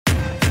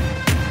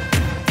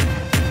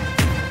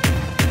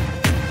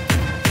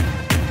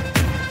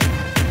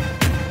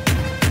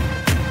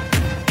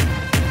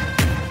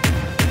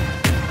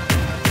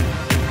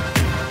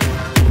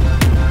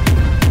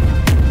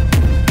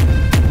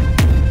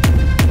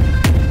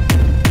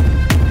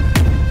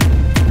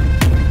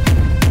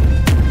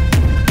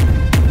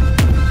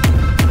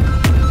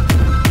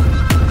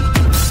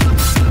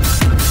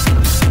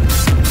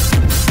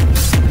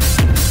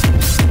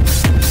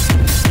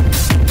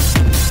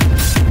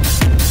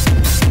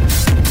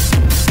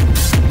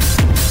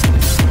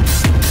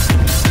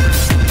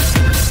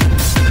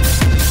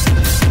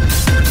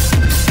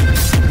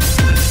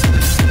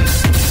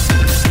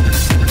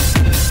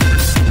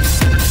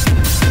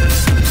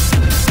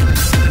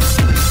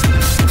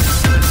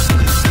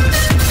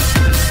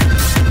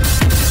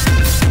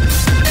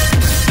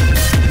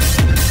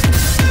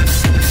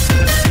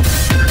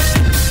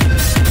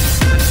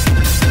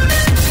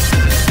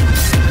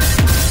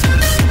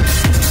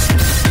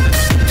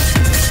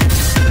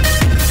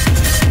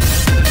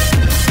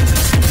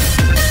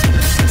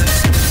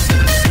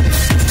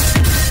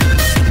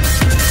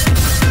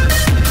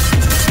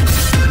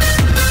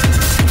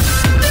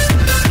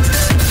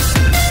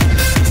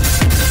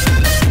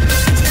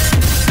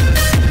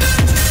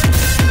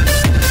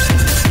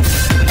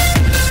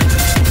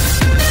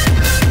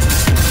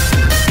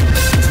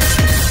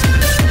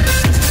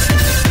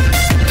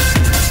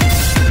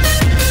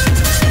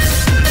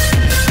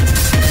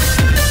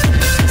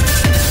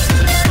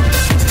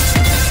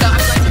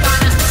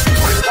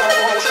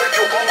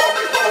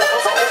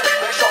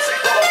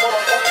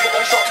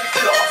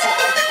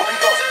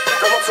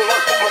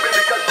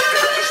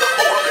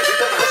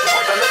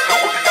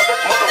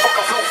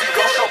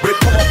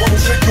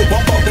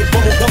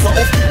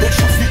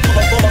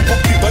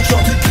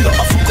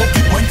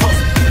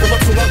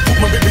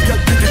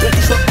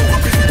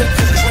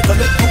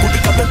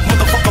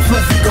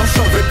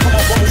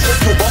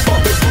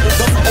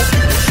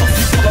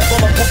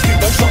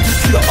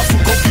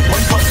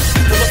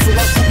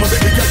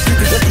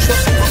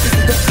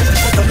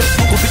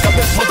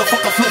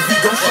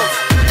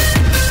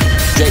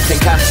Draped in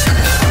cash,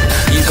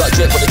 you got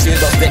drip with the tune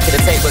box, Vic and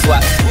the tape was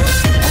whack.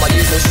 On my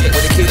usual shit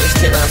with the cutest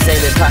chick when I'm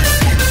sailing past.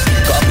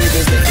 Got a few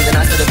bins lifted and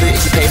I to the booty,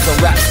 she pays for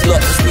raps. Look,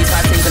 the squeeze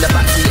high things in the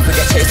backseat, if we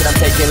get chased then I'm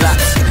taking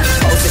laps.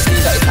 Oh,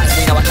 16 that he taxed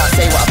me, now I can't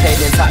say what I paid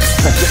in tax.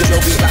 Your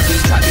beat, rap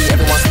beat, trap beat,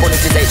 everyone's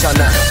spawning his H on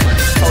that.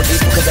 Told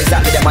these fuckers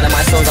exactly that one of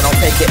my songs, I don't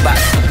take it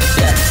back.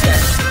 Yeah, yeah.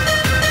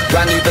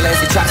 Brand new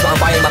Balenciaga tracks, but I'm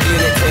buying my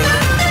unit thing.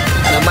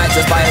 And I might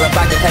just buy her a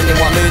bag depending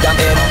what mood I'm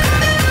in.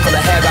 Pull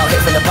her hair out,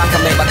 hit from the back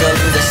and make my girl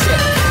lose her shit.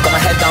 Got my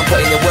head down,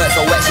 putting in work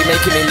so wet, she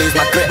making me lose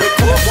my grip.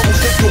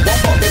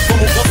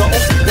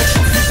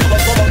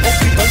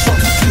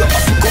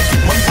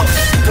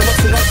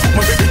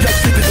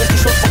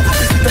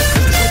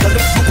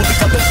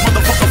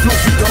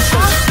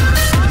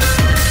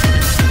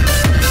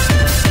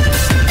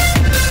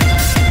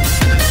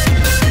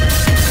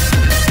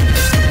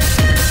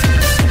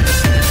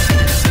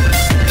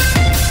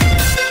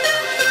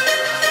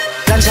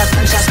 Gunshot,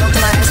 smoke to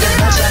my hands, get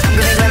bloodshot. I'm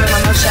giving glam in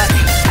my mouth shot.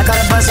 I got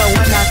a buzz or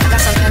whatnot. I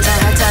got some pens on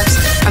high tops.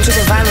 I'm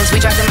choosing violence,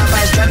 we dropped in my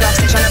vibes, dreadlocks.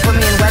 They tryna put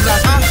me in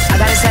wedlock. I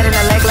got his head in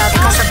a leg lock.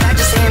 It costs a back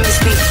just to hear me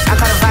speak. I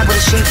caught a vibe with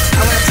a sheep.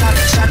 I wanna talk,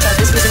 shot up.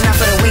 This was enough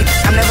for the week.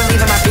 I'm never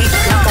leaving my beat.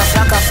 Lock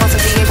off,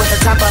 458 with the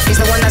top off. He's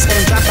the one that's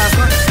getting dropped off.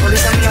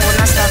 Police on me, I will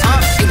not stop.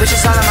 You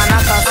bitches all on my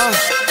knockoff.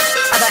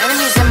 I got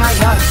enemies in my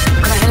yard.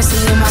 I got Hennessy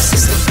in my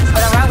system.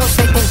 But I ride with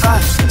faith in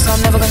God, so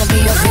I'm never gonna be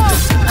your victim.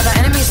 I got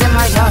enemies in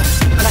my yard.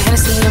 I got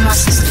Hennessy in my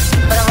system.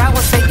 But I ride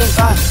with faith in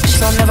God,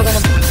 so I'm never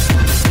gonna be.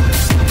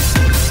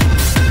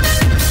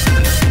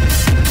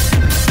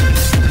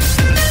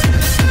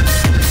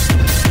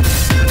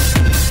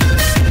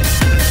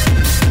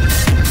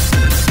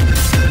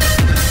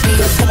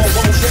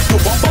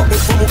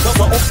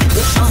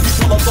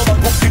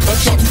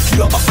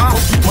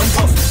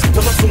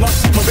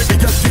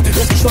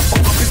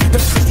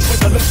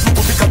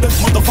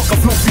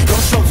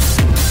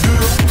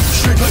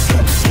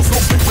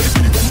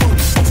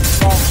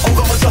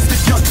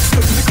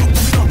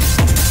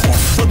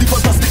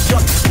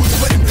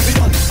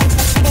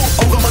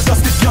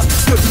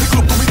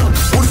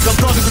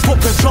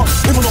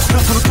 Immer noch mehr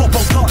für eine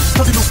Top-Bank-Plan.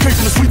 Kann die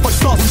Location, eine Sweet by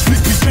Stars. Und ich flieg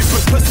wie Jake,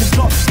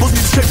 Messenger. Was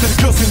die Shakes, eine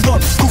Curse in Gun.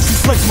 Guck, sie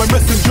flex, mein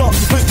Messenger.